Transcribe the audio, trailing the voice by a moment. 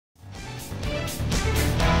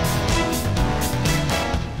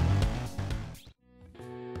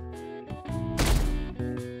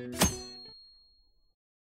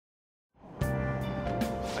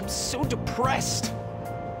so depressed.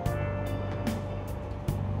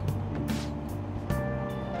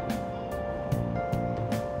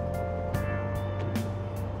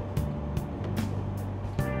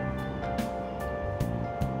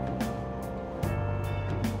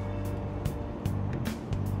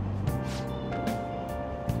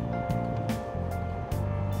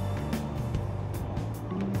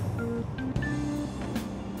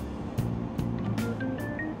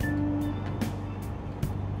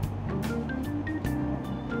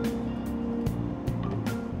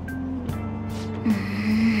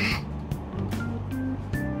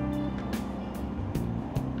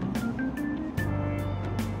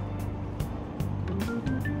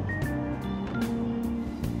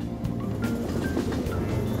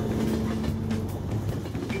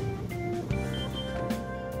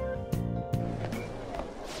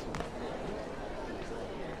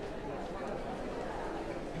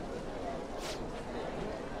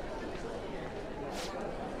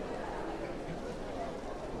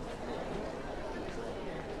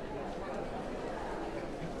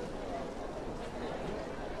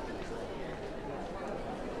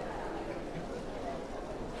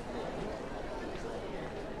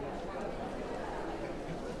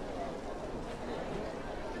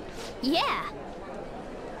 Yeah!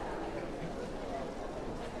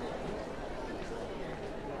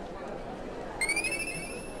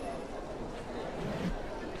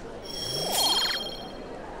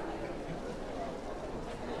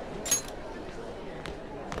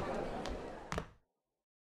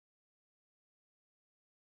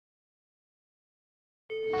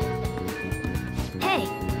 Hey!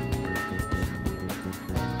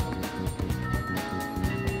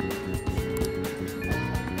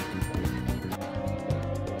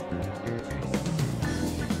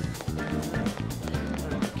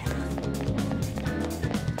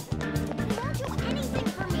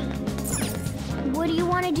 What do you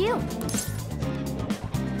want to do?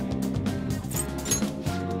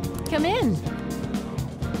 Come in.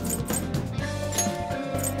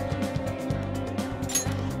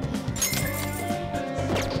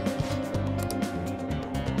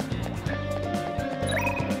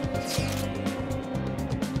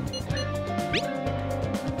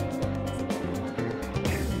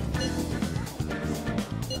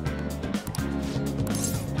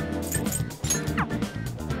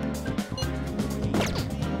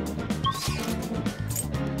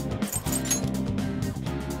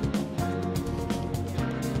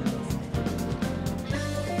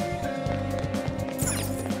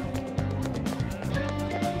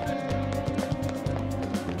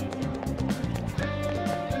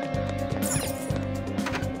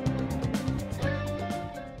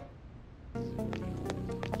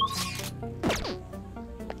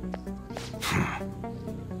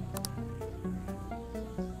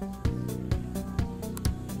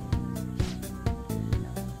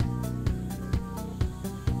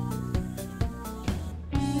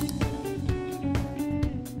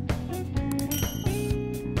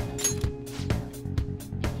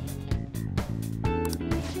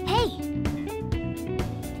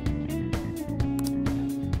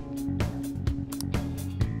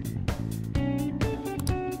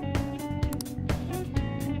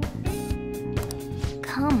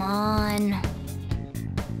 Come on.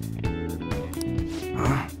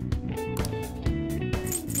 Huh?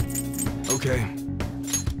 Okay.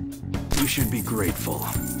 You should be grateful.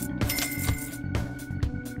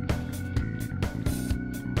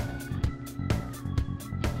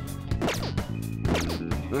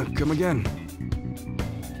 Come again.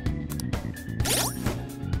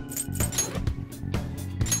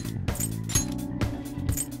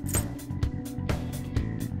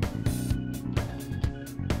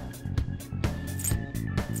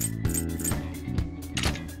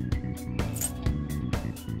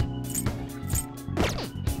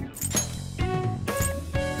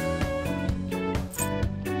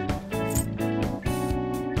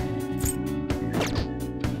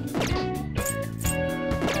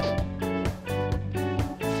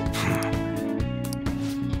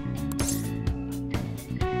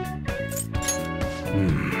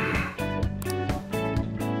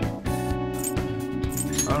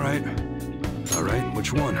 All right,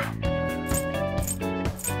 which one?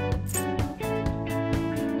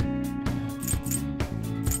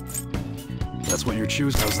 That's what you're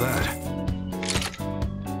choosing, how's that?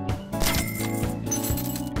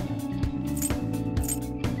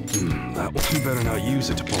 That one. You better not use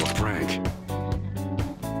it to pull a prank.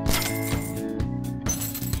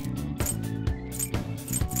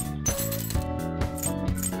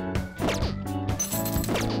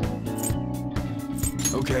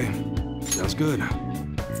 Okay, sounds good.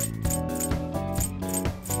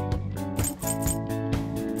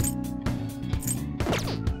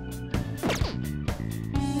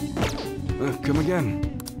 again.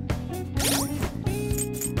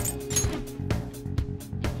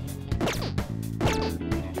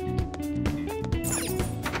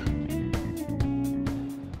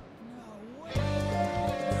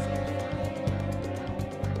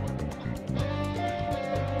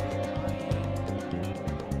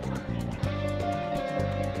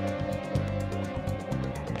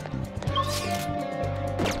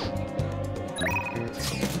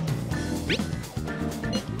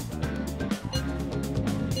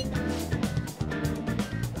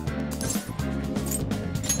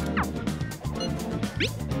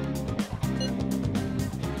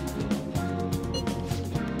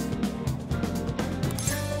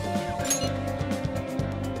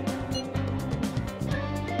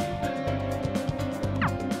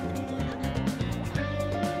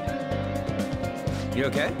 You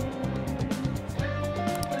okay?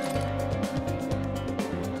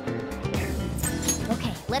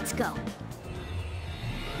 Okay, let's go.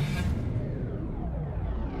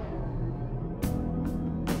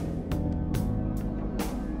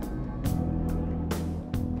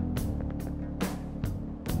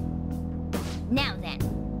 Now then.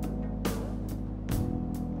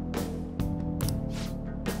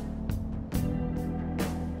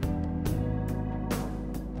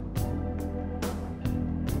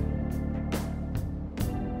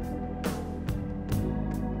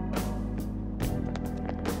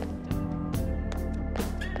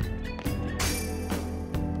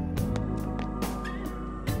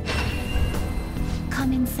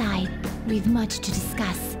 Come inside. We've much to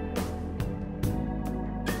discuss.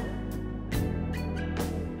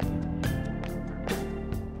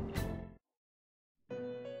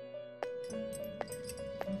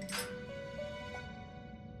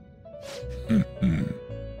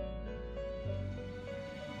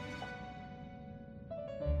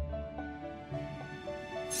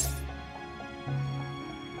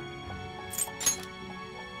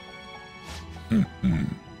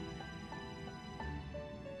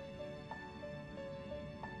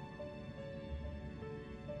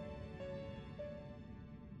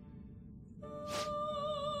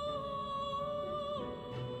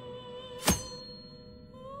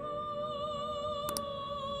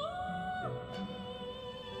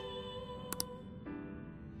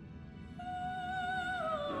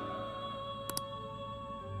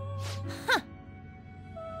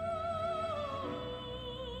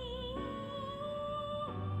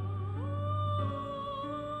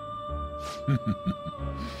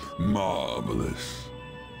 Marvelous.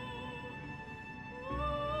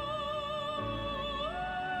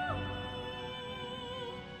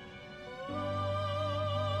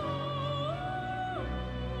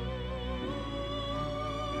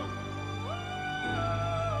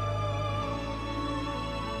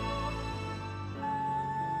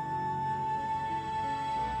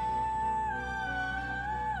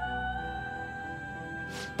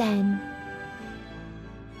 Then...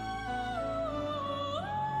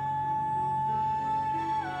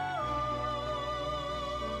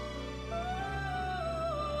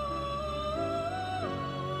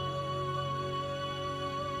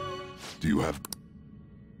 Do you have...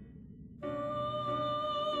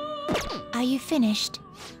 Are you finished?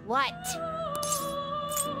 What?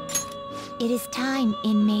 It is time,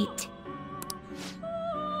 inmate.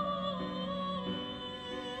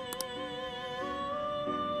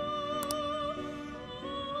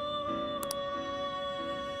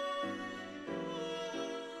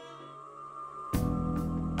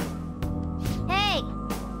 Hey!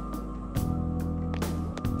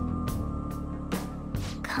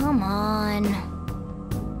 Come on.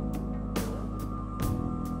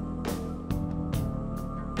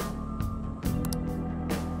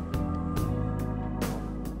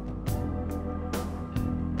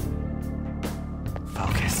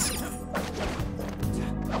 Focus.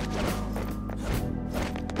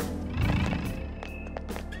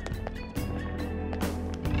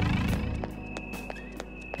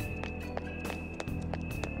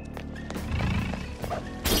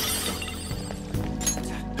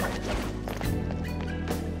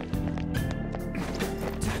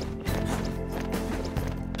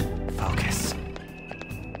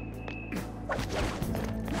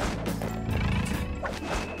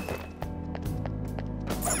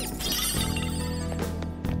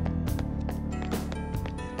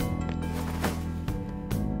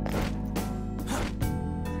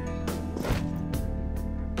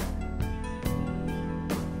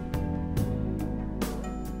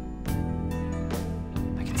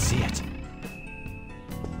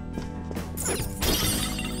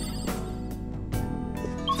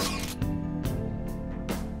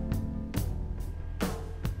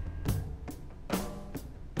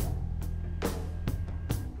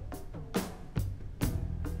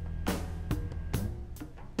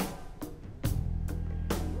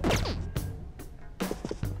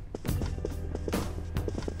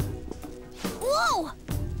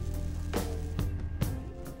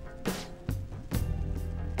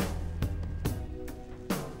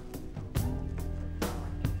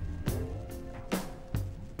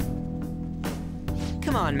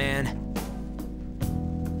 Come on, man.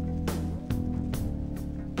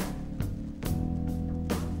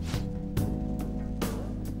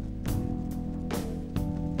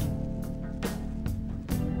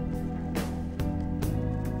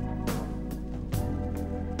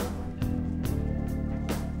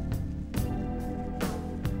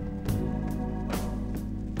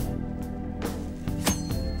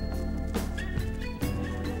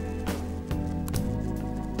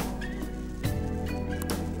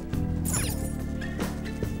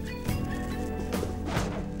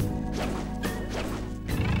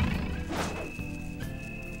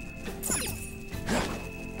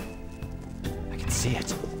 See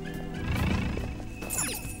it.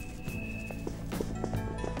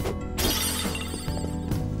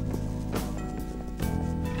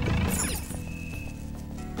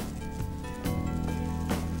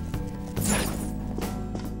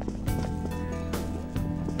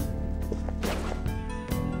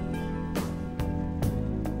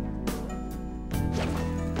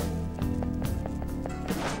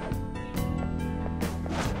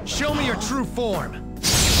 Show me your true form.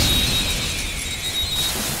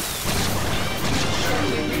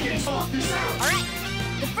 Alright,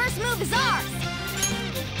 the first move is ours!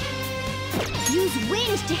 Use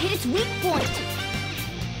wind to hit its weak point!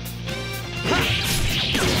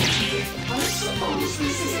 I suppose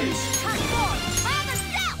this is it! Hot form! On the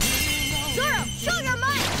south! Zoro, show your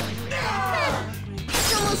might!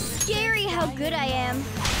 It's almost scary how good I am.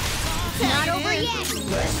 It's not over yet!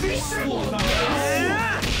 Let's be simple about it!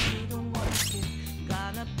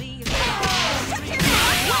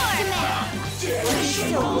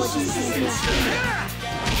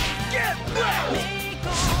 Get wrecked!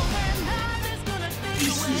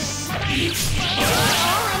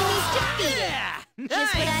 All enemies defeated!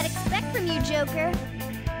 Just what I'd expect from you, Joker.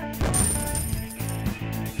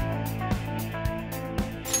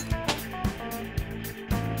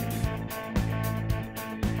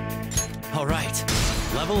 All right,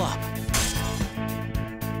 level up.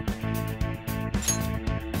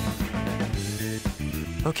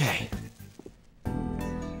 Okay.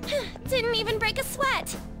 Didn't even break a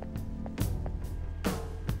sweat.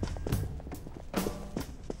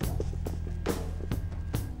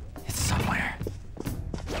 It's somewhere.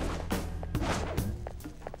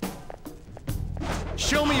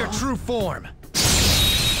 Show me your true form.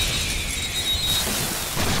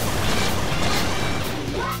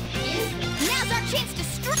 Now's our chance to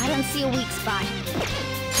strike. I don't see a weak spot.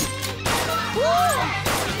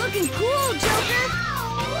 Woo! Looking cool, Joker.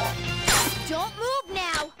 Don't move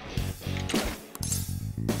now.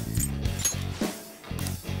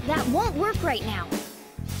 That won't work right now.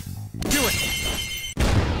 Do it!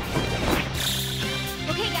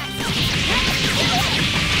 Okay, guys.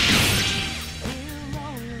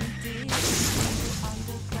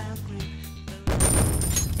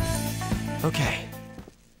 Okay,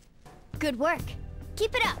 Good work.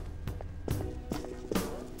 Keep it up.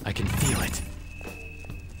 I can feel it.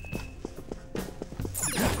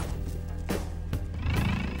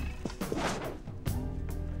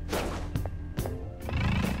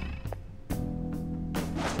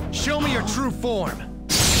 Show me your true form.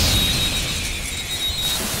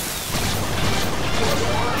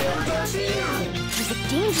 There's a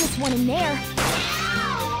dangerous one in there.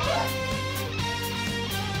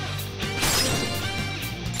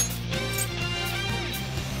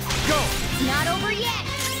 Go! It's not over yet.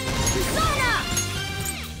 Persona!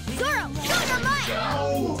 Zoro, show your might!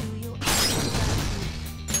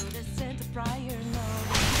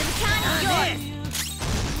 The baton is yours.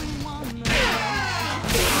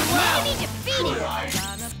 Enemy defeated!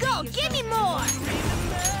 Skull, give me more!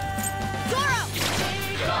 Zoro!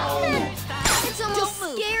 It's almost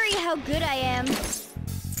scary how good I am.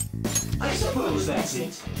 I suppose that's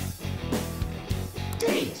it.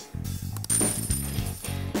 Date.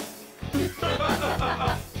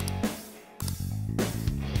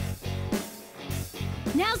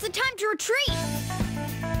 Now's the time to retreat!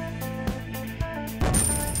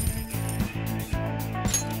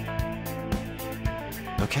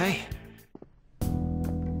 Okay.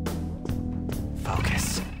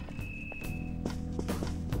 Focus.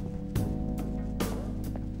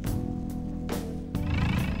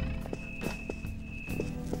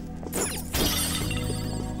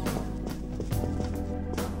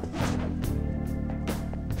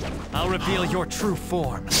 I'll reveal your true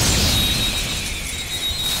form. Now's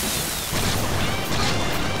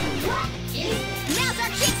our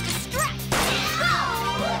chance to strike!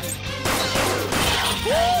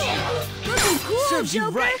 Looking cool, Serves you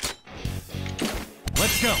Joker! right.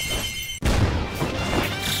 Let's go.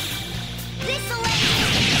 This'll end.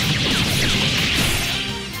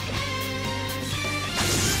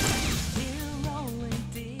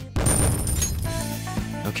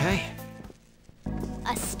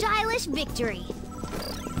 victory.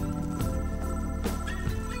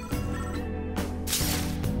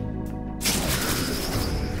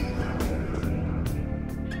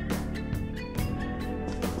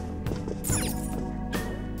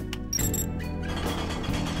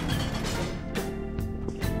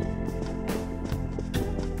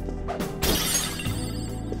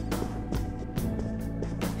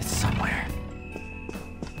 It's somewhere.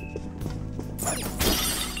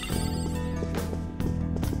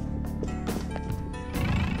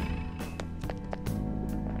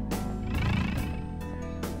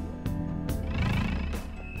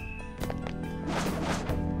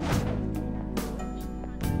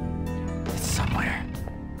 It's somewhere.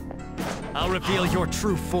 I'll reveal your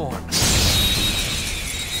true form.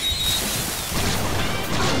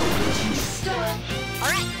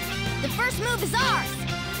 Alright, the first move is ours!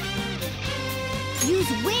 Use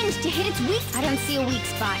wind to hit its weak... I don't see a weak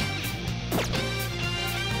spot.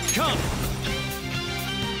 Come!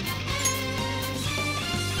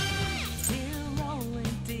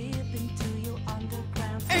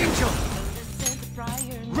 Angel!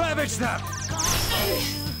 Ravage them!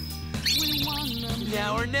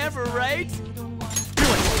 Now or never, right? Do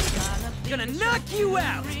it! Gonna knock you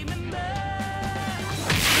out! Beat it!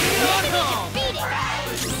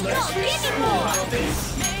 Go, give me more!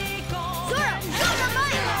 Zoro, show your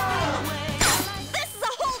might! This is a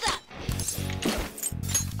holdup!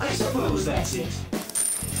 I suppose that's it.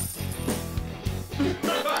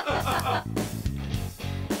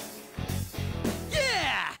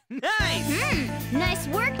 Yeah! Nice! Nice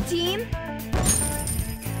work, team!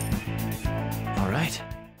 All right.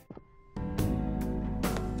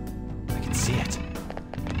 I can see it.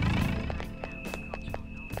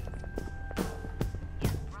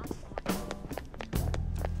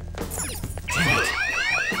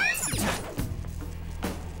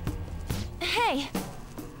 Hey!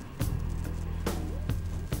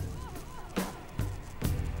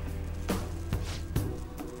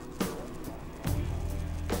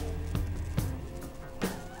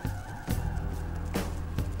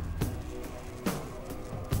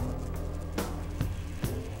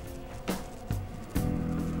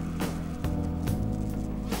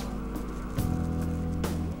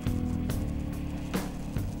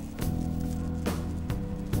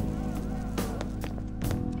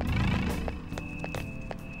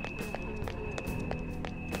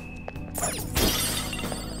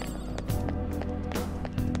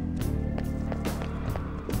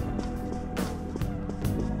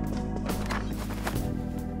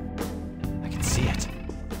 I can see it.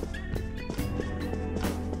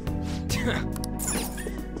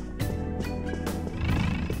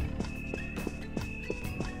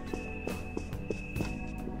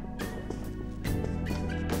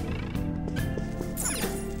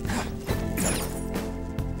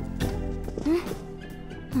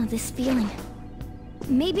 Oh, this feeling.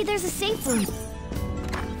 Maybe there's a safe room.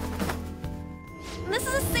 This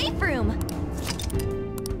is a safe room!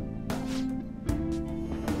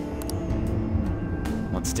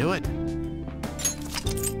 Let's do it.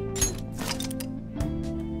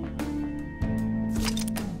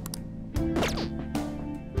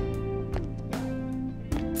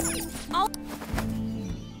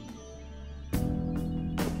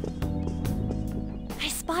 I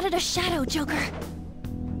spotted a shadow, Joker.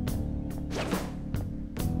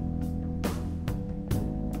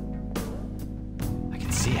 I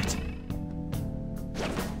can see it.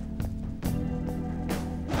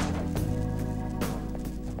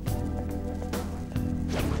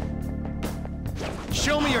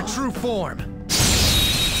 Show me your true form!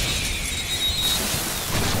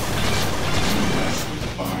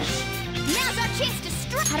 Now's our chance to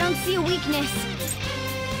strike! I don't see a weakness.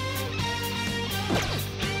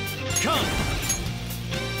 Come!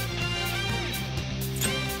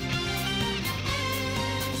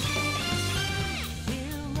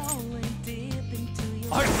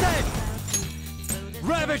 Arsene!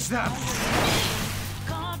 Ravage them!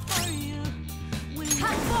 Cut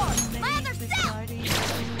forward! My other self!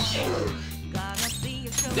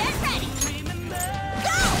 Get ready!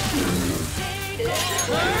 Go!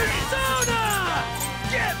 Persona!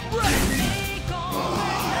 Get ready!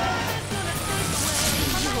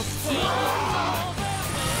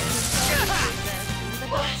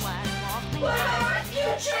 We're our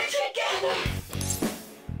future together!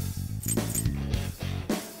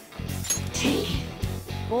 Take it.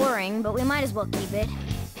 Boring, but we might as well keep it.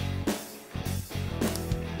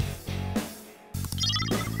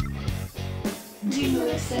 Do you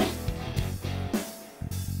accept?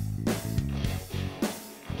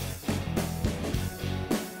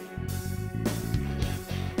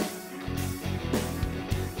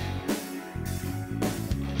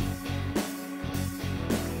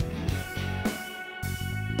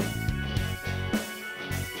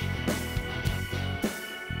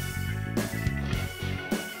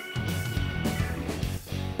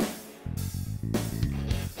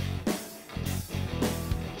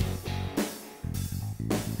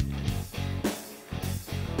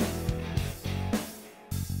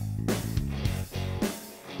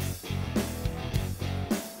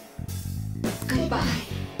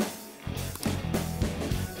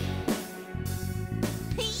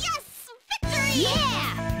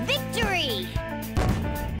 Yeah! Victory!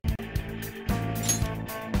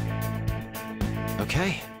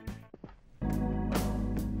 Okay.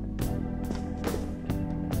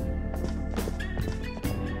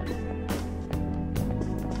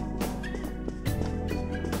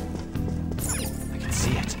 I can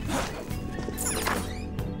see it.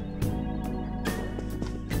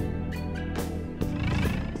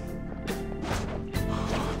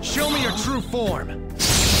 Show me your true form.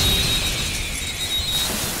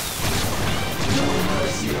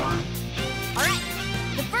 Alright,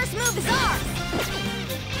 the first move is ours!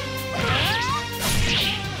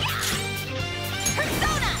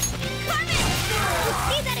 Persona! Carmen! Let's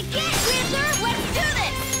see that again, Wizard! Let's do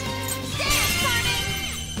this! Dance, Carmen!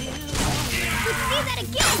 Let's see that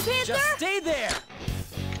again, Wizard! Just stay there.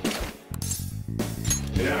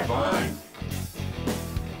 Yeah, fine.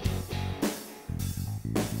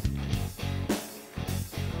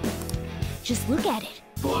 Just look at it.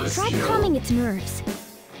 Bless Try you. calming its nerves.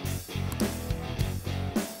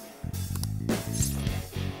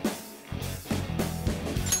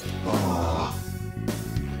 Oh.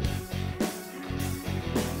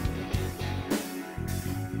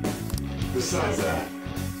 Besides that,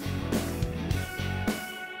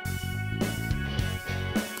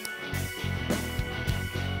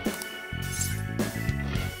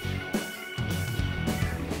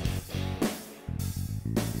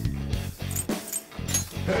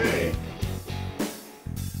 hey,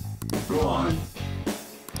 go on.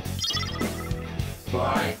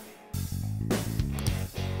 Bye.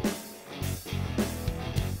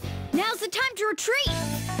 Now's the time to retreat!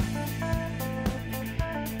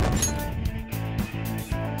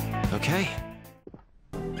 Okay.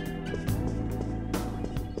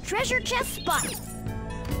 Treasure chest spotted.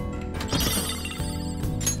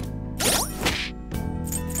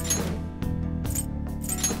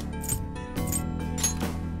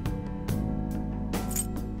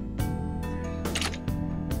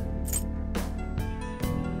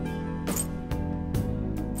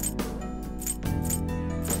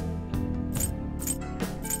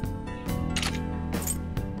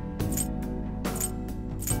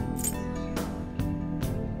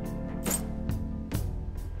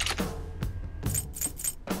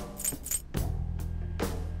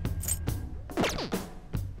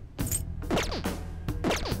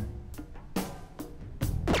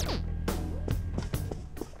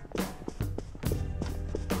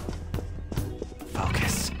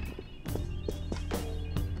 Focus.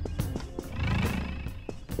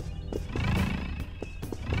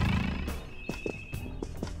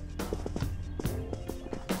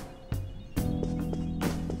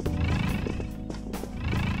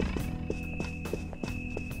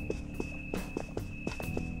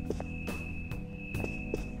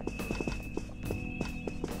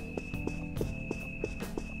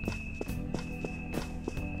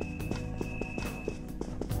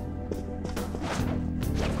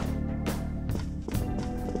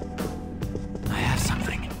 I have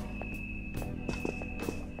something.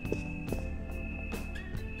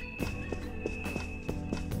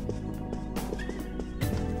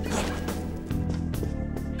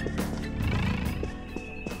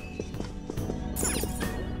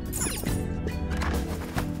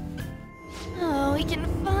 Oh, we can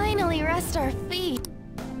finally rest our feet.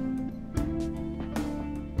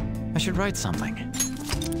 I should write something.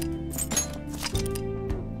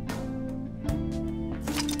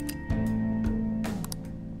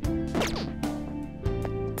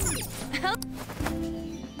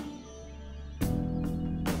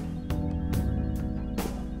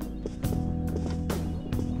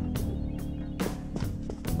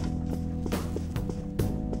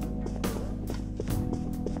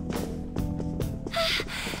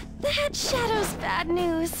 That shadow's bad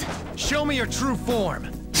news. Show me your true form.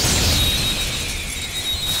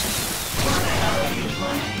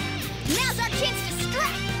 Now's our chance to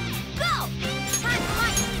strike! Go! Time for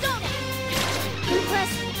my persona!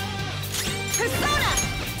 Impressive! Persona!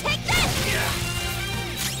 Take this!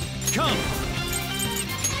 Come.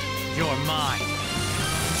 You're mine.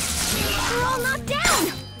 We're all knocked down!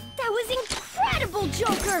 That was incredible,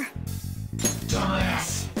 Joker!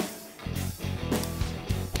 Dumbass.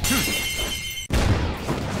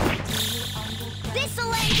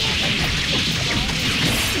 This'll end it!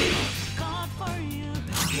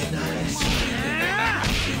 Get nice.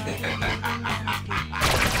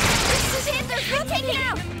 This is it! They're taking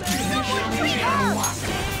out! Someone treat her!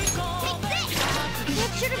 Take this!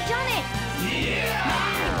 That should have done it!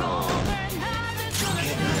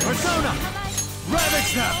 Persona!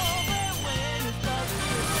 Ravage them!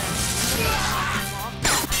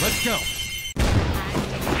 Let's go.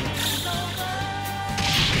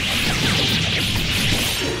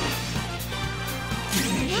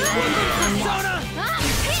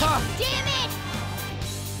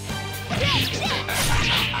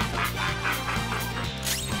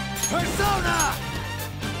 Persona!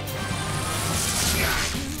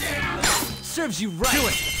 Serves you right. Do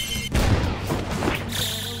it.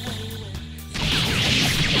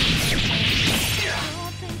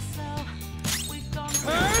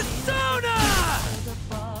 Persona!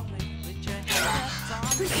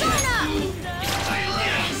 Persona!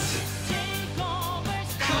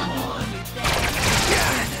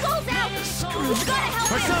 Skull's out! We've gotta help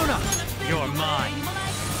him! Persona! You're mine.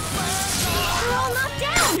 We're all knocked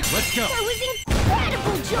down! Let's go. That was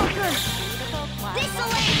incredible, Joker!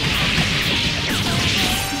 This'll end!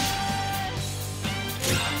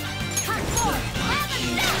 Cut four! Have a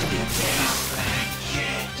step!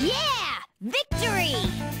 Yeah! Victory!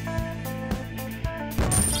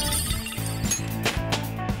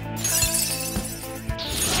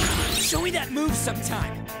 Show me that move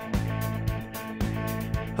sometime.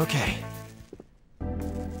 Okay.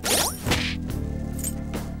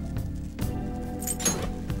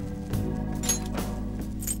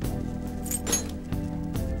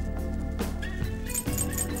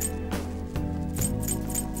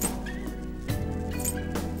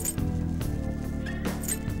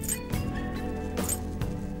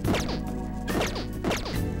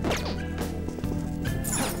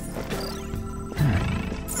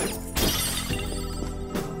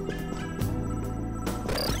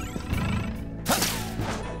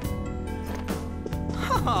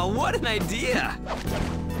 Oh, what an idea!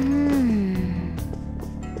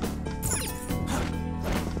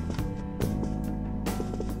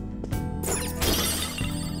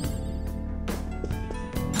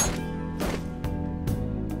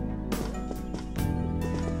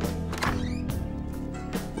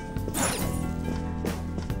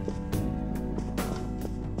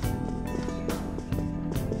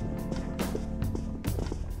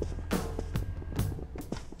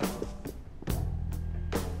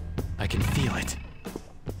 I can feel it.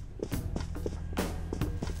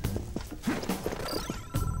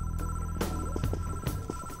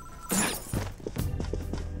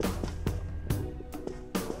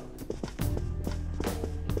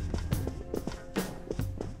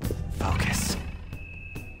 Focus.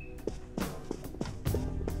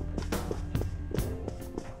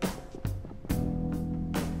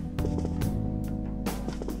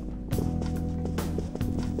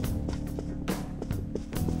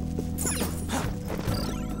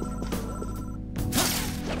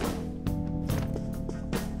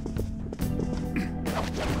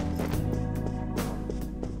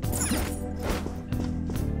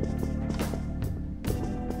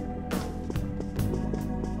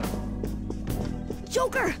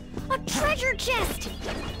 Joker! A treasure chest!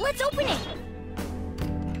 Let's open it!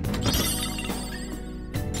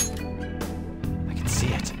 I can see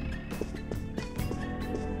it.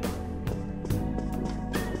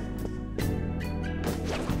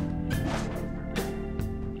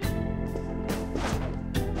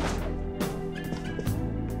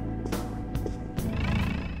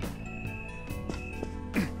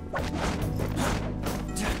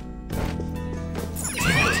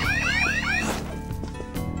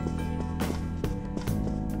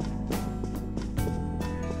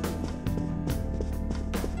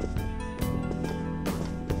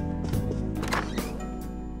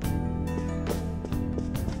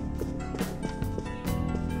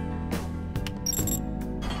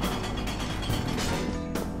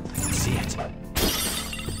 See it.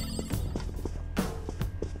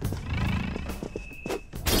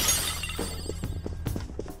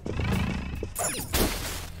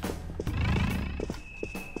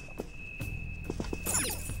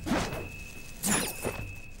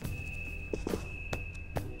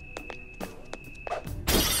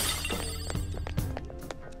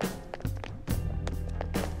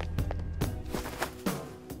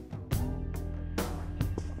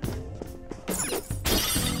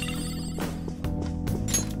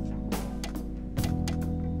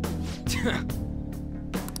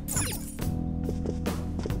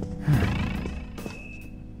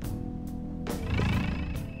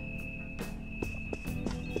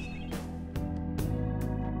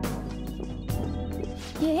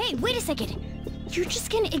 Hey, wait a second. You're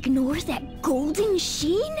just gonna ignore that golden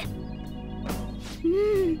sheen?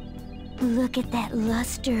 Look at that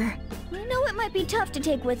luster. I know it might be tough to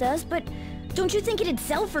take with us, but don't you think it'd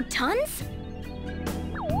sell for tons?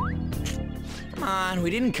 Come on, we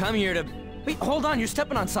didn't come here to... Wait, hold on, you're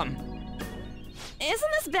stepping on something.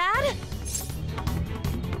 Isn't this bad?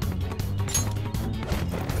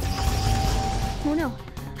 Oh no,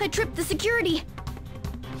 I tripped the security.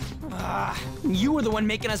 You were the one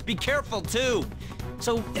making us be careful, too.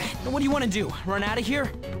 So, what do you want to do? Run out of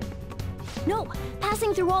here? No,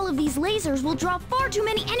 Passing through all of these lasers will draw far too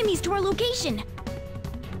many enemies to our location.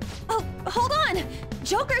 Oh, hold on!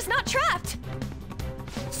 Joker's not trapped!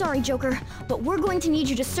 Sorry, Joker, but we're going to need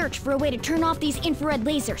you to search for a way to turn off these infrared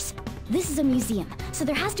lasers. This is a museum, so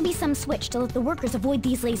there has to be some switch to let the workers avoid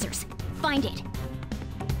these lasers. Find it.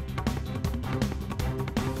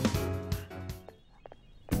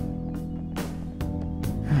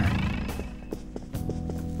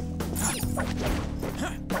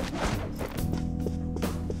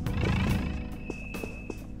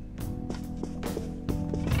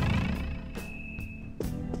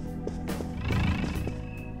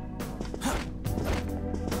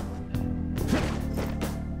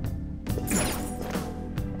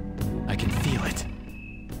 I can feel it.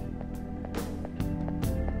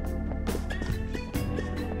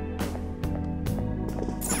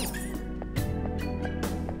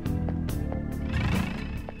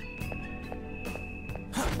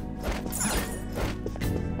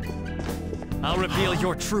 I'll reveal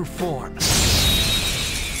your true form.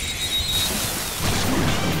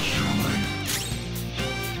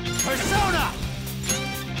 Persona!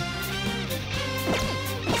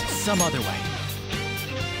 Some other way.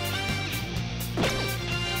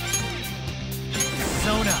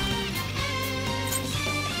 Persona!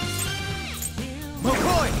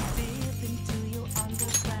 McCoy!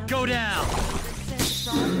 Go down!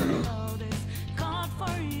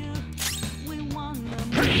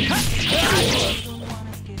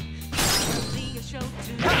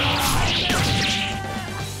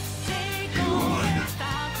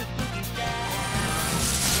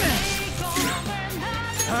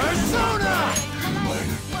 Persona!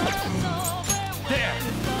 There!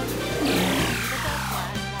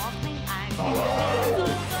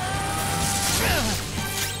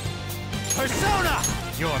 Persona!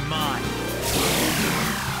 You're mine!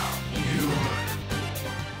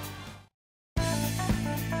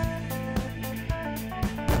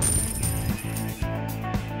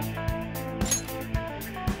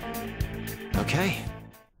 Okay.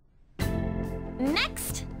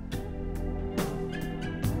 Next!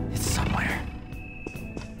 It's somewhere.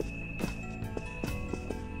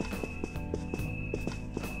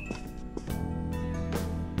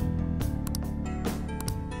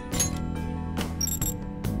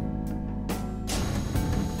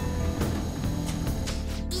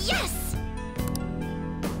 Yes!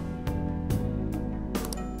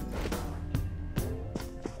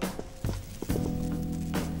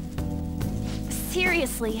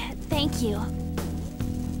 Seriously, thank you.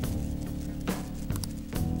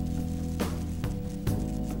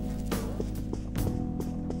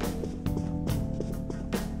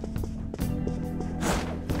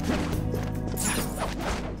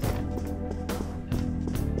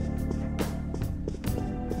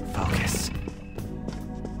 Focus.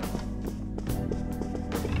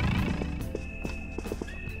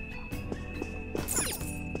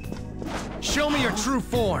 Show me your true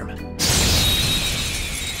form.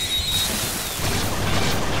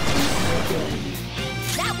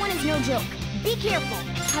 That one is no joke. Be careful.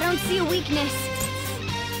 I don't see a weakness.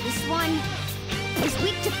 This one is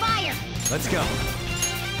weak to fire. Let's go.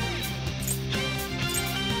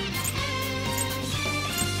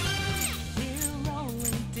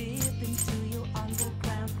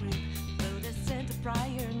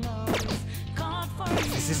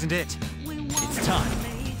 This isn't it. It's time.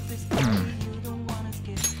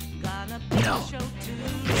 No. Let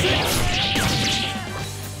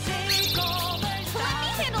me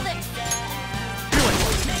handle this. Do it.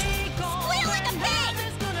 Squeal like a pig.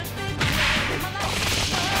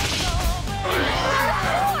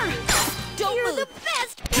 Don't You're the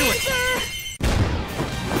best, Do it. Panzer.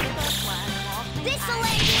 This'll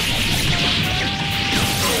end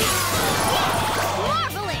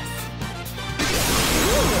Marvelous.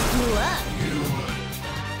 Blew up.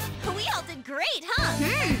 We all did great, huh?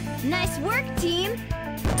 Nice work, team.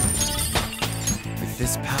 With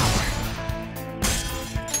this power.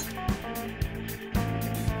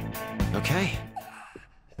 Okay.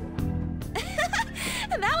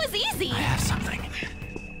 That was easy. I have something.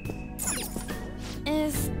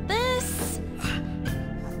 Is this...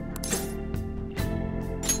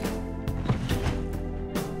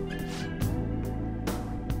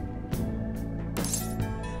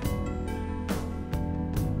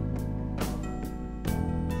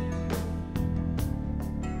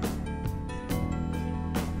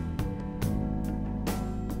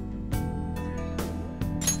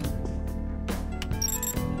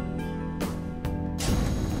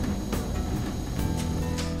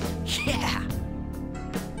 Yeah!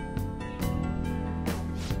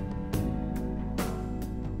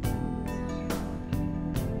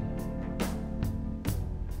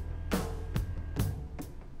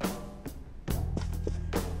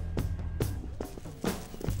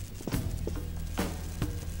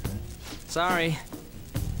 Sorry.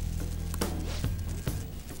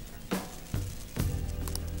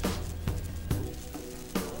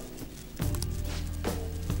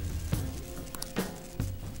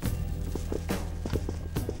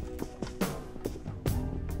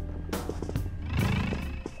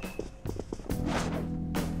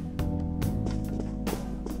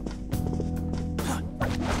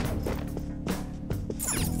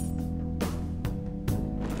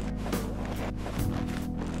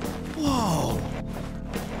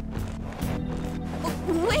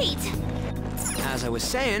 Wait! As I was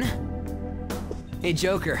saying... Hey,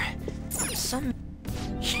 Joker. Some...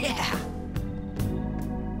 Yeah!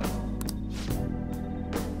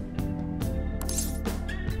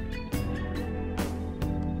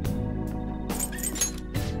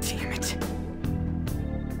 Damn it.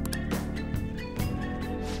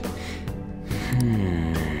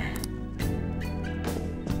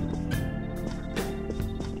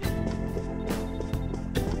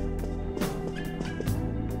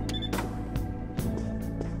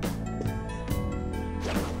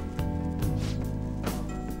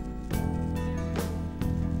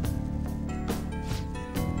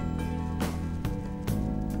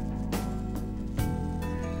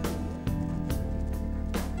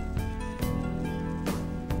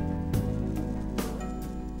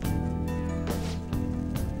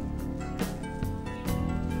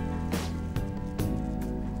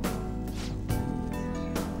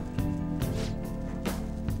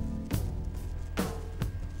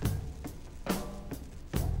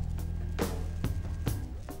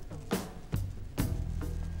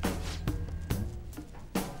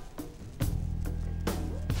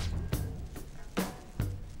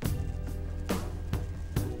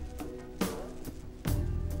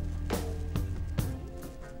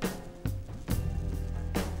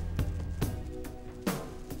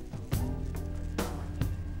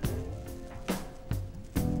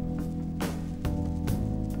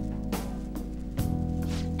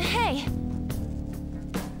 Hey!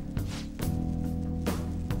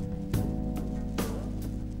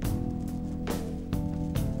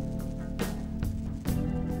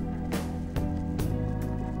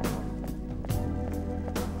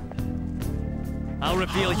 I'll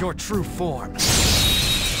reveal your true form.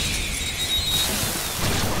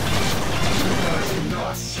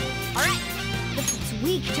 Alright! It's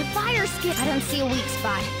weak to fire skin. I don't see a weak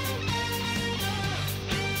spot.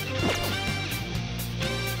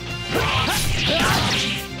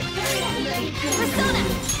 Persona!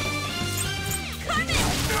 Carmen!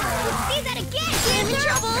 Let's see that again! We're in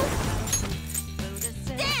trouble!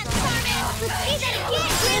 Dance, Carmen! Let's see that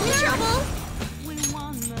again! We're in trouble!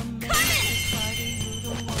 Carmen!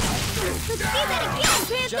 Let's see that again,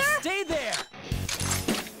 Panther! Just stay there!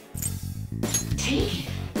 Take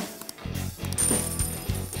it.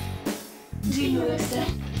 Do you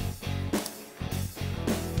accept?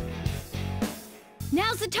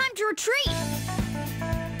 Now's the time to retreat!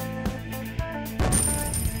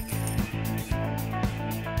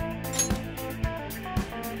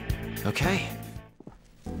 Okay.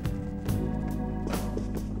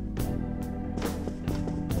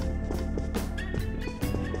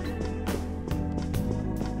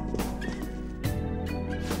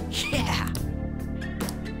 Yeah!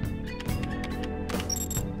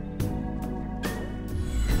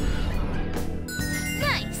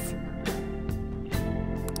 Nice!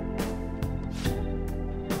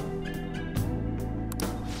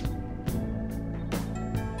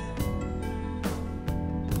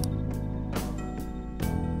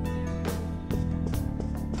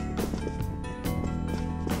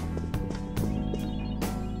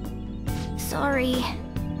 Sorry.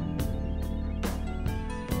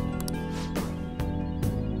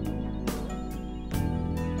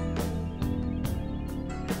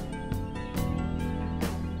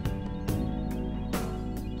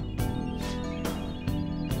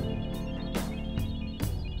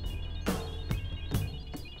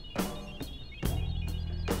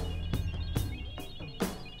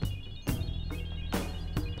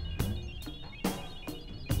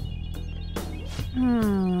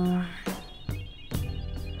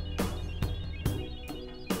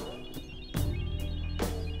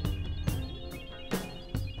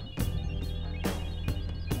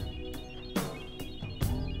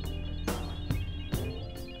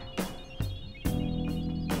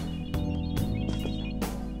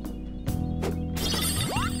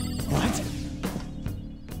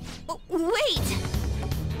 Wait!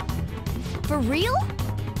 For real?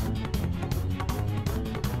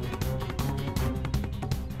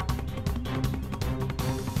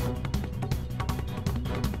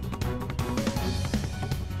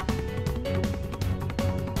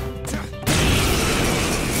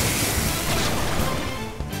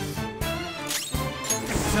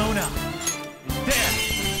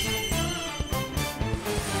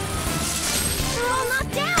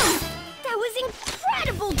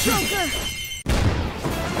 incredible, Joker!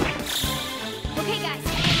 Okay, guys,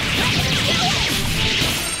 let's do it!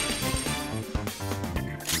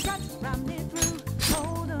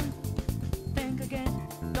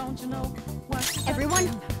 Everyone,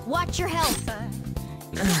 watch your health.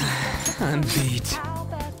 I'm beat.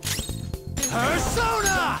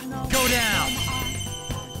 Persona! Go down!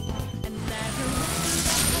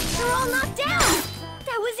 They're all knocked down!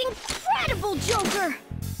 That was incredible, Joker!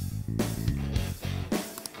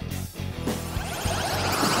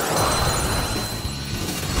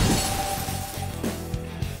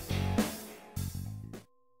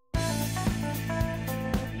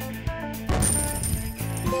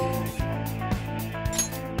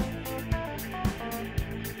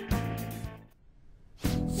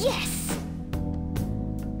 Yes!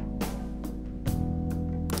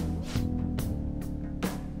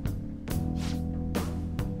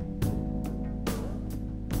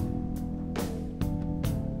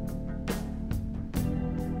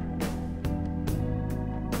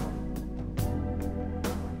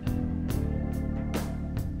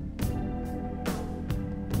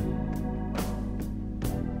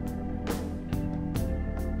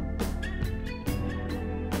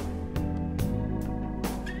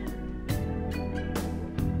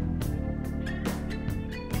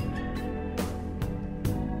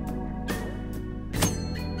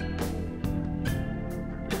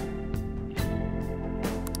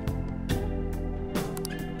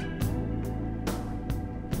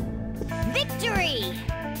 Victory!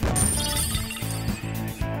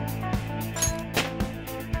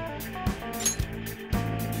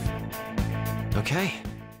 Okay.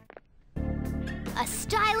 A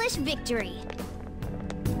stylish victory.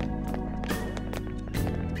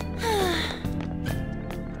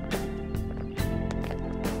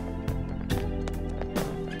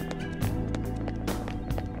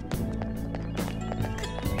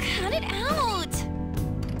 Cut it out!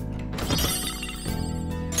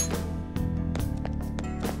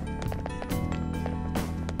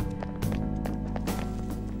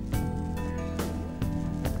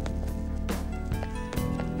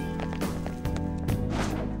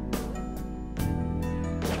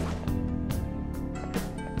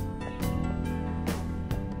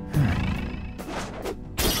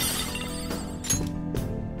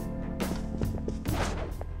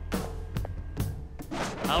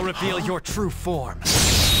 I'll reveal your true form.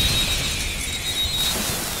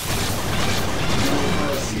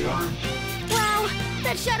 Wow,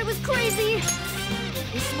 that shadow was crazy!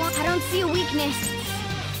 This one, I don't see a weakness.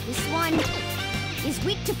 This one is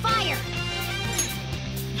weak to fire.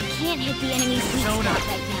 You can't hit the enemy's weak spot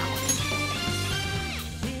right now.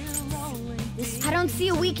 This, I don't see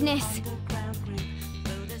a weakness.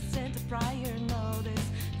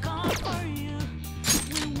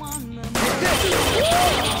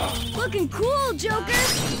 Looking cool, Joker!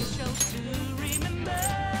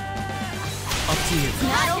 Up to you.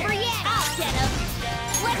 Not over yet! I'll get him!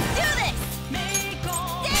 Let's do this!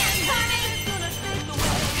 There, Tommy!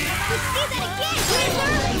 Let's see that again,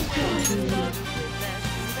 Riddler!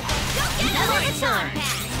 Go get him on the top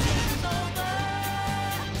pass!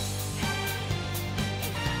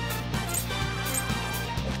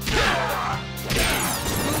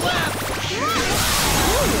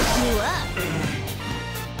 Ooh, you up!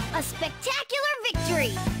 A spectacular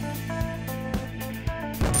victory!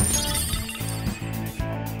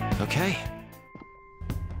 Okay.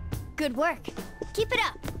 Good work. Keep it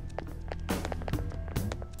up.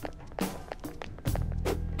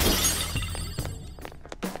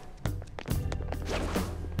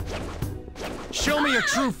 Show me your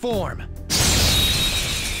true form.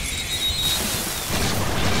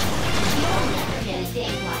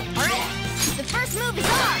 Alright, the first move is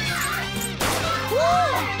on! Woo!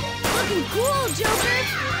 Looking cool, Joker!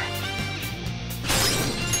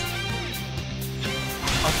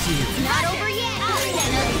 Up to you. Not over yet! I'll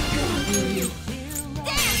get him!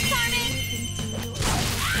 There, Carmen!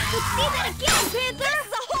 Let's see that again, Panther! This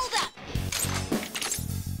is a holdup!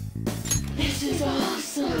 This is all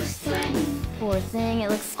so sudden. Poor thing, it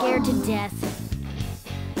looks scared to death.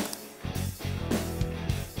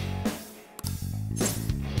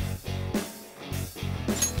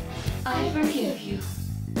 I forgive you.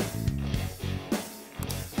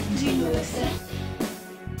 Do you accept?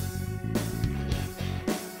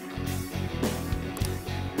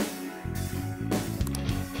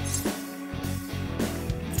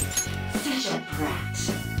 Such a brat.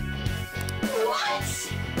 What?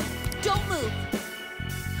 Don't move!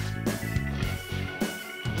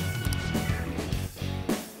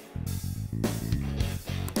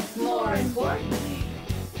 More importantly,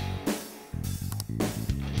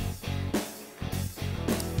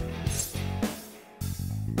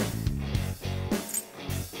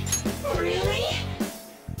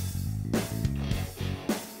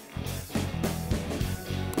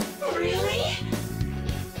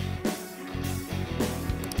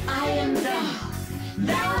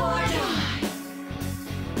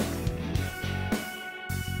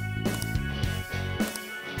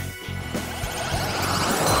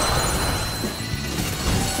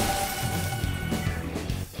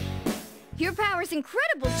 is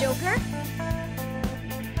incredible, Joker!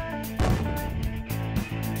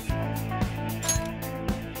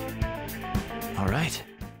 All right.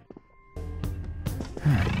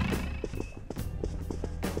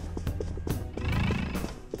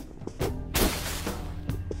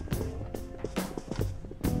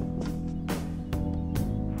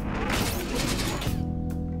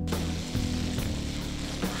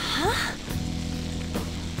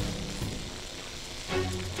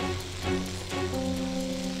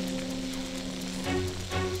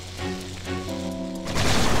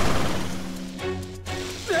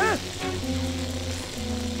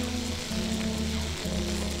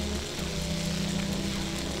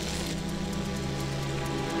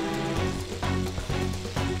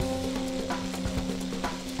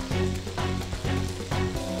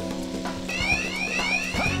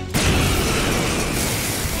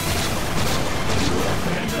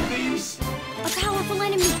 Phantom Thieves? A powerful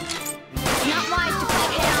enemy! It's not wise to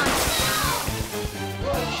fight head-on.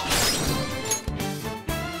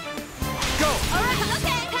 Go! Alright,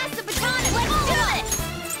 okay! Pass the baton and let's do it!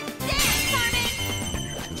 Dance, Carmen!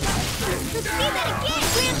 Let's see that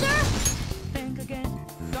again, Panther!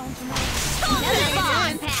 Another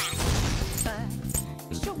bomb pass!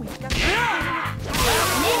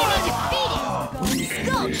 An enemy defeated!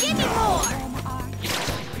 Go, give me more!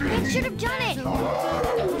 That should have done it!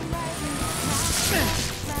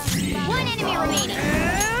 One enemy remaining.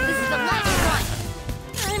 This is the last one.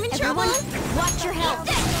 I'm in trouble. Watch your health.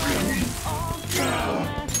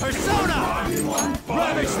 Persona!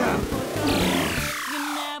 Ravage them!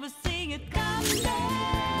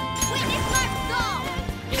 Witness mark song.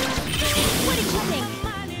 What did you think?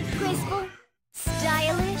 Graceful?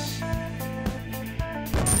 Stylish?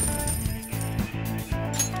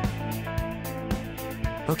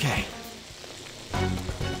 Okay.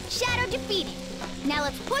 Shadow defeated. Now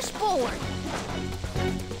let's push forward. I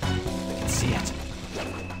can see it.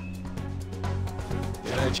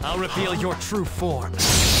 I'll reveal your true form.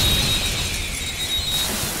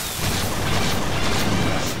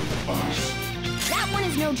 That one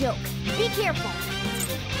is no joke. Be careful.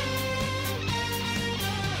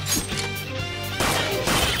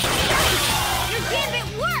 Your gambit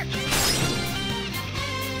worked!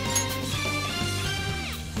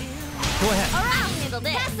 Go ahead. All right, I'll handle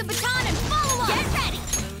this. Pass the baton and follow up. Get ready.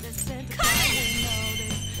 Coming.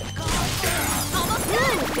 Almost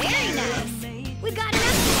done. Very nice. We got enough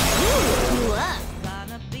to screw you up.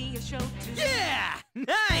 Yeah!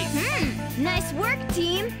 Nice! Nice work,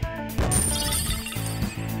 team.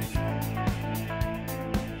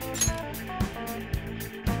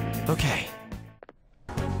 Okay.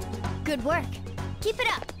 Good work. Keep it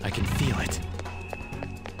up. I can feel it.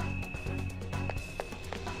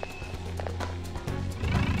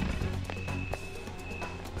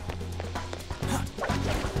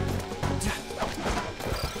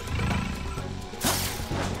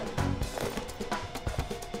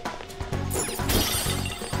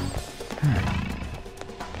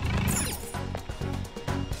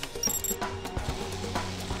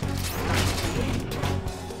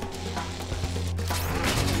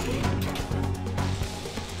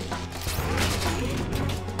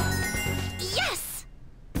 Yes!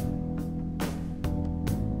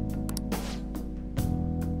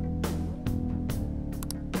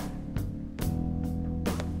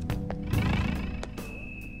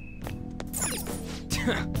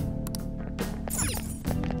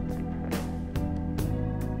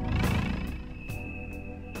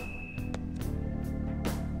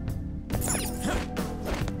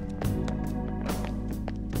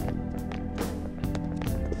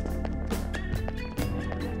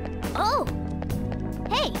 Oh!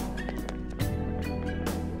 Hey!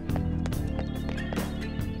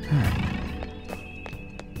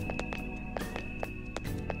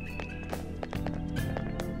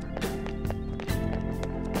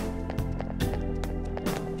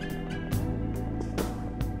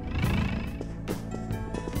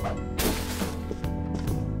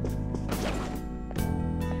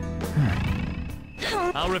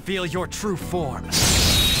 I'll reveal your true form. Now's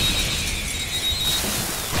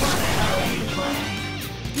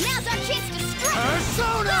our chance to strike!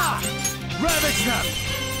 Persona! Ravage them!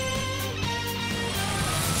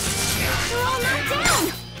 They're all knocked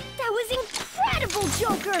down! That was incredible,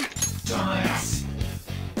 Joker! Dumbass.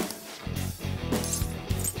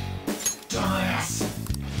 Dumbass.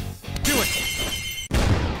 Do it!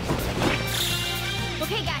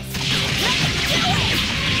 Okay, guys, let's do it!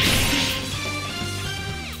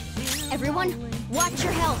 Everyone, watch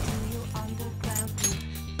your health.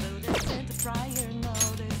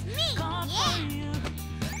 Me, yeah!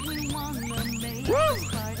 Woo!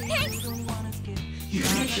 Thanks!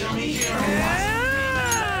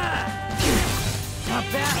 Not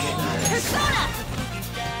bad. Persona!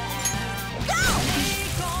 Go!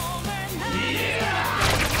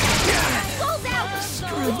 Soul's out!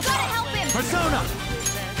 We've gotta help him! Persona!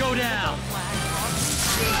 Go down!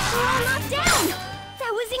 We're all knocked down!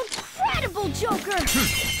 That was incredible, Joker!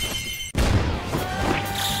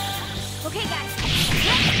 Okay, guys.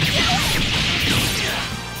 Let's do it!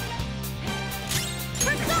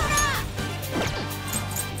 Persona!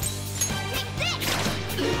 Take this!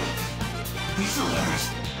 He's alert.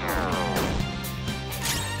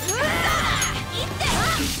 Persona! Eat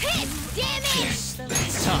this! Piss! Damage!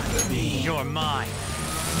 Time. You're mine.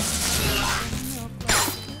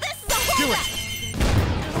 This is a Do hold it!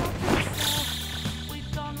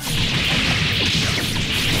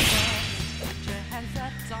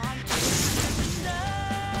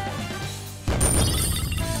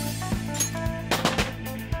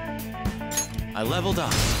 I leveled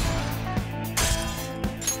up.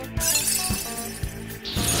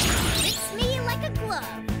 Fits me like a glove.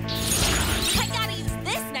 I gotta use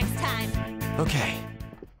this next time. Okay.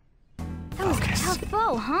 That was a tough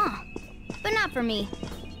bow, huh? But not for me.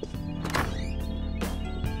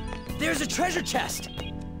 There's a treasure chest.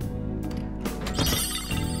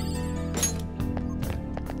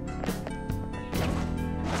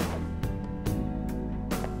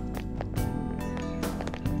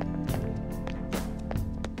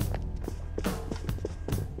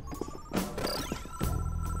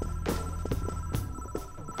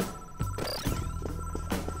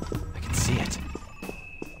 I can see it.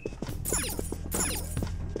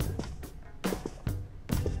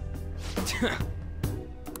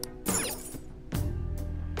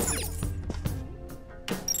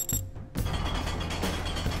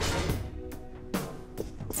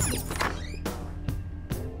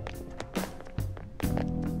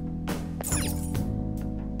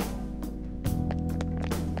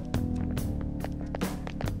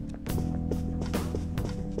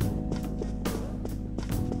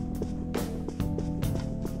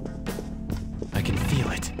 I can feel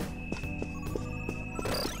it.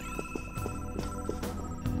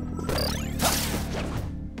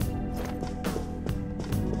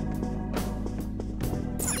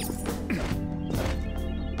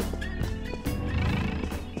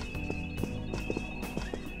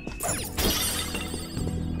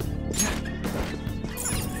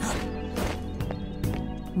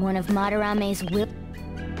 One of Madarame's whip.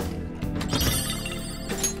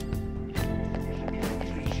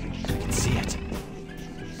 I can see it.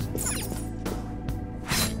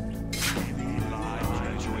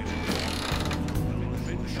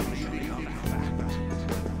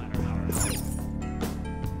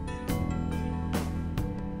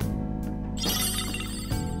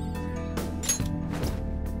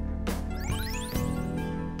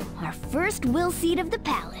 Our first will seat of the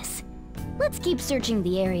palace. Let's keep searching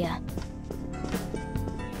the area.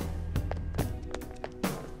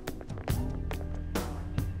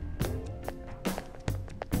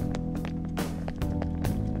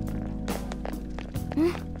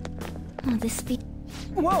 Huh? Oh, this feet.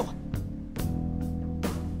 Whoa!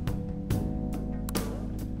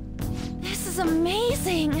 This is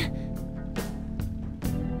amazing!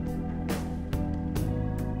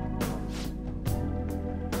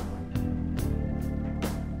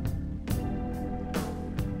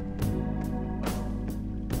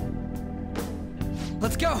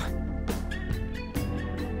 Let's go!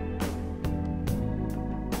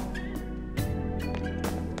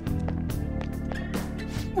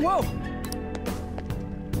 Whoa!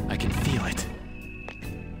 I can feel it.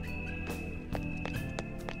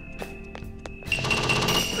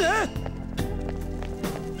 Ah!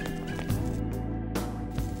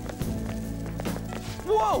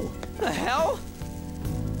 Whoa! The hell?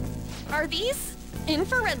 Are these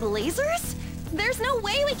infrared lasers? There's no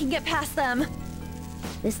way we can get past them.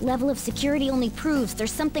 This level of security only proves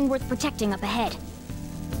there's something worth protecting up ahead.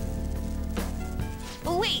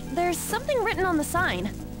 Wait, there's something written on the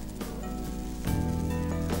sign.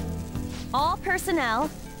 All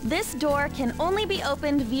personnel, this door can only be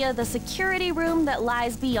opened via the security room that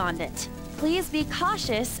lies beyond it. Please be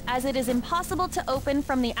cautious, as it is impossible to open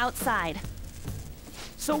from the outside.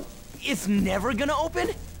 So, it's never gonna open?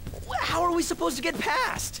 How are we supposed to get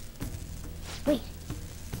past? Wait,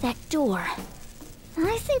 that door.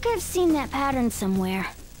 I think I've seen that pattern somewhere.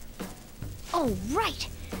 Oh, right!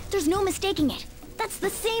 There's no mistaking it. That's the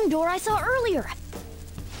same door I saw earlier.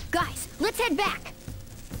 Guys, let's head back.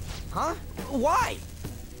 Huh? Why?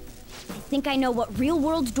 I think I know what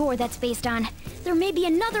real-world door that's based on. There may be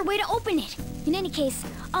another way to open it. In any case,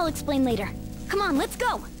 I'll explain later. Come on, let's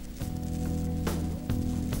go!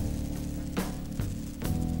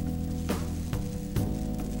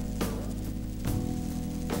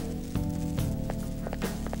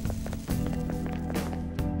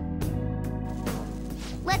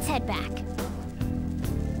 Let's head back.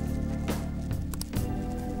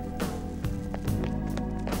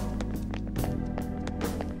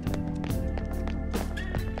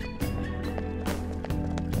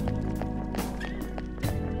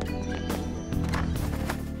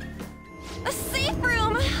 A safe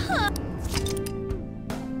room! Huh.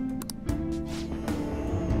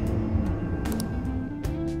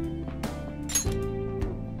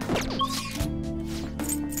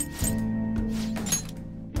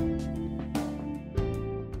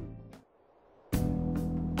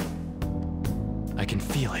 I can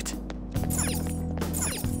feel it.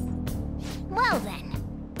 Well then.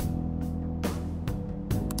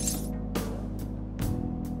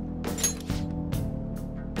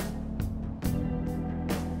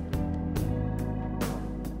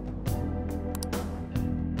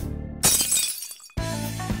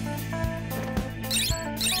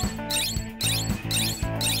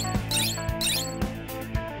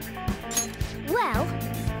 Well.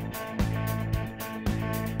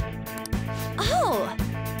 Oh!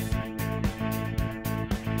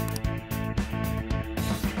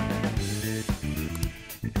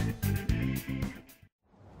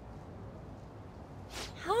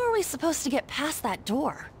 How are we supposed to get past that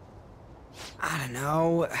door? I don't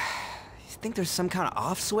know. You think there's some kind of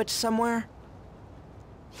off switch somewhere?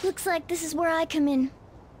 Looks like this is where I come in.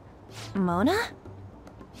 Mona?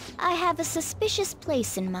 I have a suspicious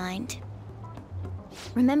place in mind.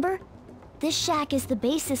 Remember? This shack is the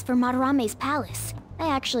basis for Madarame's palace. I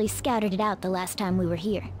actually scouted it out the last time we were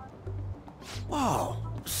here. Whoa.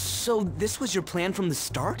 So this was your plan from the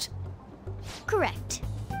start? Correct.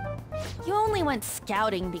 You only went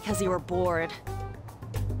scouting because you were bored.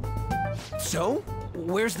 So?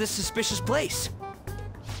 Where's this suspicious place?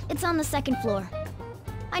 It's on the second floor.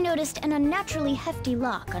 I noticed an unnaturally hefty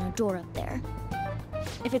lock on a door up there.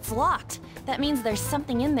 If it's locked, that means there's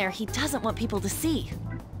something in there he doesn't want people to see.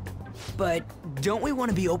 But don't we want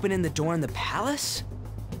to be opening the door in the palace?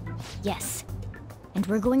 Yes. And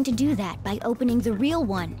we're going to do that by opening the real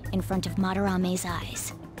one in front of Madarame's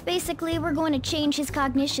eyes. Basically, we're going to change his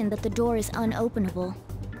cognition that the door is unopenable.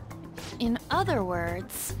 In other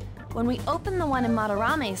words, when we open the one in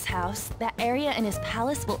Madarame's house, that area in his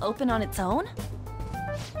palace will open on its own?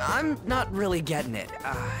 I'm not really getting it.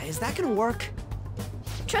 Is that gonna work?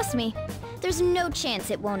 Trust me, there's no chance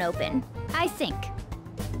it won't open. I think.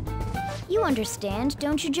 You understand,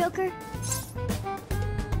 don't you, Joker?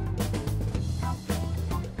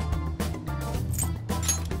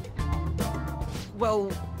 Well,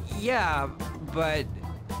 yeah, but...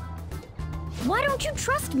 Why don't you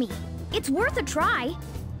trust me? It's worth a try.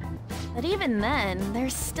 But even then,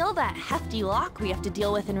 there's still that hefty lock we have to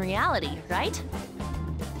deal with in reality, right?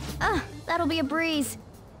 That'll be a breeze.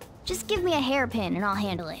 Just give me a hairpin and I'll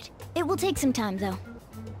handle it. It will take some time, though.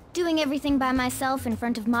 Doing everything by myself in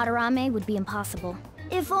front of Madarame would be impossible.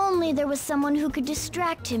 If only there was someone who could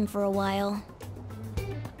distract him for a while.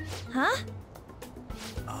 Huh?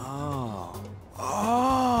 Oh.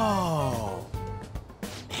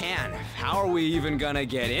 Man, how are we even gonna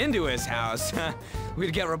get into his house?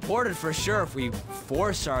 We'd get reported for sure if we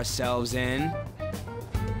force ourselves in.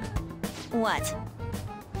 What?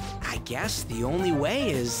 I guess the only way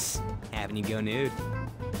is having you go nude.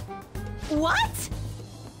 What?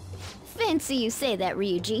 Fancy you say that,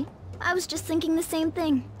 Ryuji. I was just thinking the same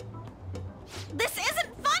thing. This isn't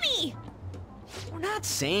funny! We're not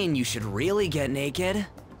saying you should really get naked.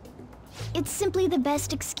 It's simply the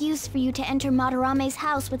best excuse for you to enter Madarame's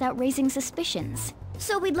house without raising suspicions.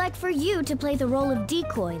 So we'd like for you to play the role of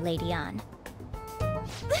decoy, Lady Ann.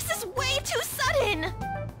 This is way too sudden!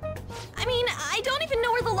 I mean, I don't even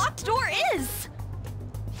know where the locked door is!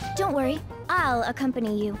 Don't worry, I'll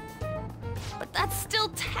accompany you. But that's still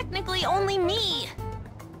technically only me!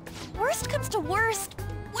 Worst comes to worst,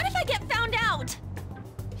 what if I get found out?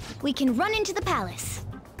 We can run into the palace.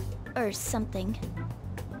 Or something.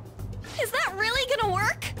 Is that really gonna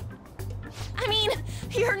work? I mean,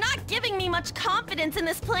 you're not giving me much confidence in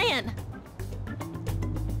this plan.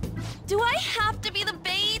 Do I have to be the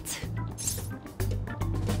bait?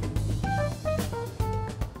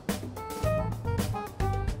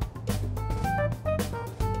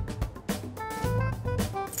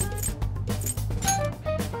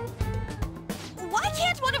 Why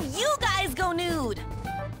can't one of you guys go nude?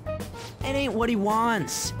 It ain't what he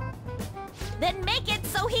wants. Then make it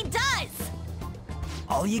so he does!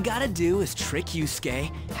 All you gotta do is trick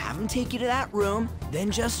Yusuke, have him take you to that room,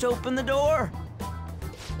 then just open the door.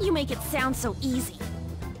 You make it sound so easy.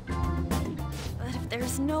 But if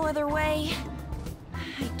there's no other way,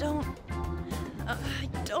 I don't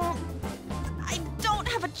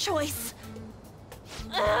have a choice.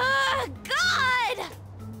 God!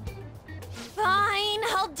 Fine,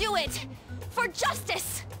 I'll do it. For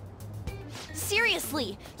justice!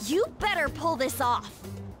 Seriously, you better pull this off.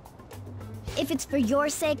 If it's for your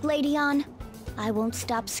sake, Lady Ann, I won't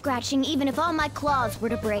stop scratching even if all my claws were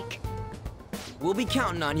to break. We'll be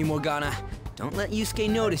counting on you, Morgana. Don't let Yusuke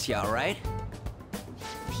notice you, alright?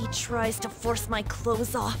 If he tries to force my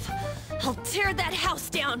clothes off, I'll tear that house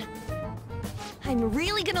down. I'm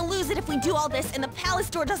really gonna lose it if we do all this and the palace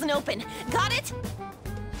door doesn't open. Got it?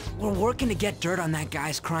 We're working to get dirt on that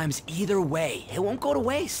guy's crimes either way. It won't go to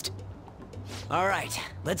waste. Alright,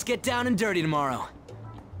 let's get down and dirty tomorrow.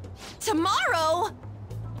 Tomorrow?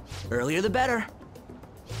 Earlier the better.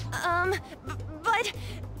 But,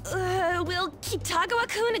 will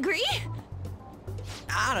Kitagawa-kun agree?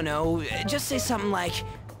 I don't know, just say something like,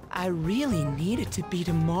 I really need it to be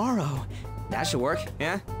tomorrow. That should work,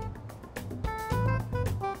 yeah?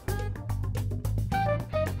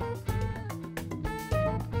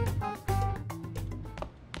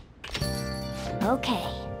 Okay.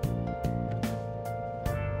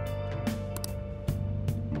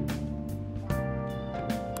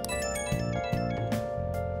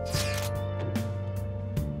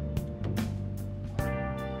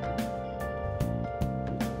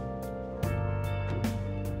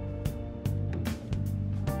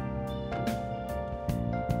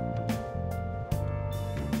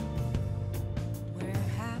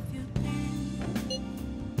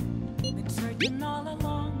 Searching all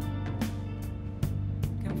along,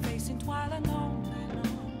 confessing while alone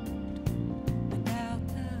without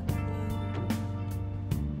a clue,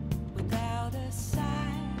 without a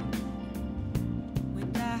sign,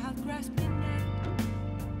 without grasping it.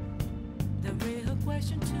 The real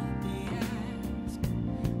question to be asked: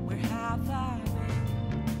 where have I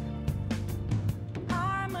been?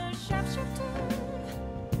 I'm a sharpshooter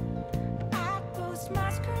at Ghost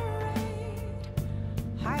Masquerade,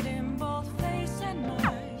 hiding both face and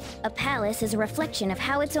mind. A palace is a reflection of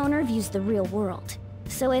how its owner views the real world.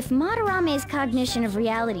 So if Madarame's cognition of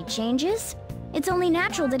reality changes, it's only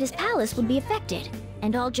natural that his palace would be affected.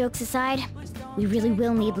 And all jokes aside, we really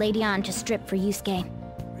will need Lady Ann to strip for Yusuke.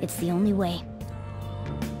 It's the only way.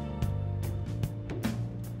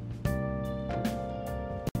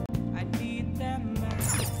 I need them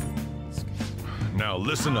masks. Now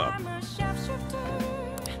listen up. I'm a sharpshooter.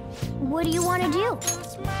 What do you want to do?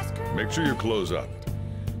 Ghost Masquerade. Make sure you close up.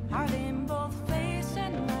 Hiding both face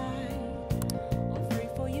and mind, all free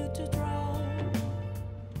for you to draw.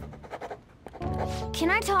 Can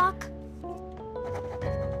I talk?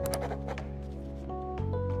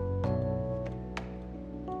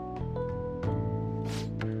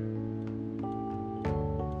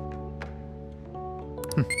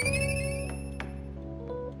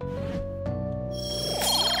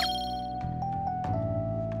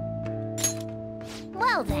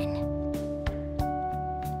 Well then.